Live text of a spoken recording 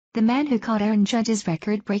the man who caught Aaron Judge's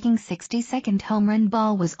record-breaking 60-second home run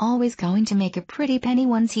ball was always going to make a pretty penny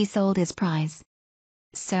once he sold his prize.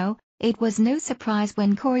 So, it was no surprise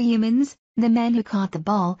when Cory Youmans, the man who caught the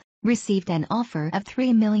ball, received an offer of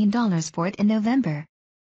 $3 million for it in November.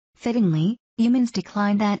 Fittingly, Youmans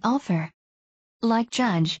declined that offer. Like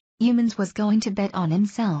Judge, Youmans was going to bet on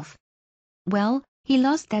himself. Well, he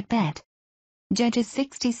lost that bet. Judge's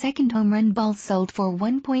 60-second home run ball sold for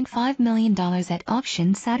 $1.5 million at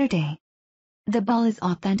auction Saturday. The ball is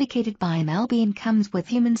authenticated by MLB and comes with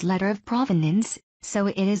Youmans' letter of provenance, so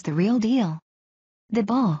it is the real deal. The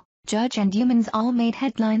ball, Judge and Youmans all made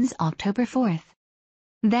headlines October 4th.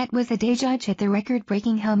 That was the day Judge hit the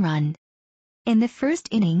record-breaking home run. In the first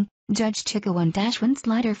inning, Judge took a 1-1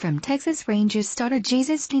 slider from Texas Rangers starter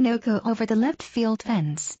Jesus Tinoco over the left field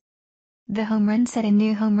fence. The home run set a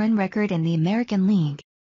new home run record in the American League.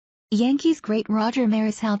 Yankees great Roger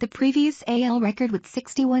Maris held the previous AL record with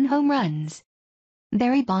 61 home runs.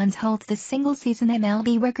 Barry Bonds holds the single-season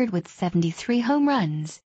MLB record with 73 home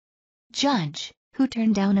runs. Judge, who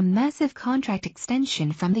turned down a massive contract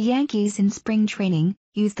extension from the Yankees in spring training,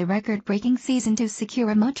 used the record-breaking season to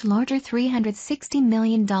secure a much larger $360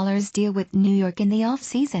 million deal with New York in the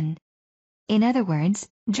offseason. In other words,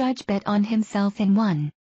 Judge bet on himself and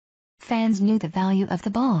won. Fans knew the value of the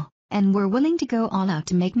ball, and were willing to go all out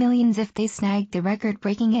to make millions if they snagged the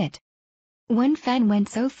record-breaking it. One fan went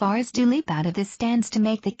so far as to leap out of the stands to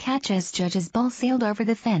make the catch as Judge's ball sailed over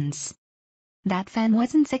the fence. That fan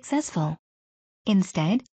wasn't successful.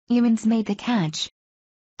 Instead, Youmans made the catch.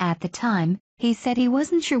 At the time, he said he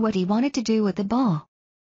wasn't sure what he wanted to do with the ball.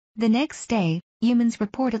 The next day, Youmans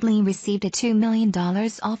reportedly received a $2 million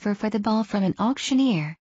offer for the ball from an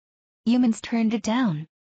auctioneer. Youmans turned it down.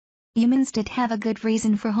 Youmans did have a good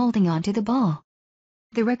reason for holding on to the ball.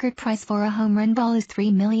 The record price for a home run ball is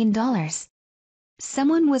 $3 million.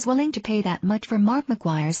 Someone was willing to pay that much for Mark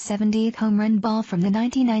McGwire's 70th home run ball from the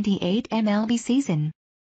 1998 MLB season.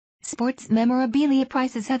 Sports memorabilia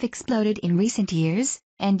prices have exploded in recent years,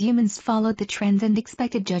 and Youmans followed the trends and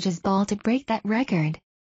expected Judge's ball to break that record.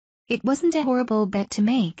 It wasn't a horrible bet to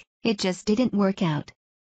make, it just didn't work out.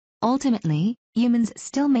 Ultimately, Youmans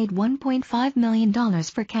still made $1.5 million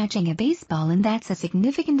for catching a baseball, and that's a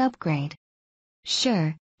significant upgrade.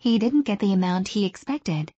 Sure, he didn't get the amount he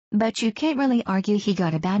expected, but you can't really argue he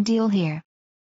got a bad deal here.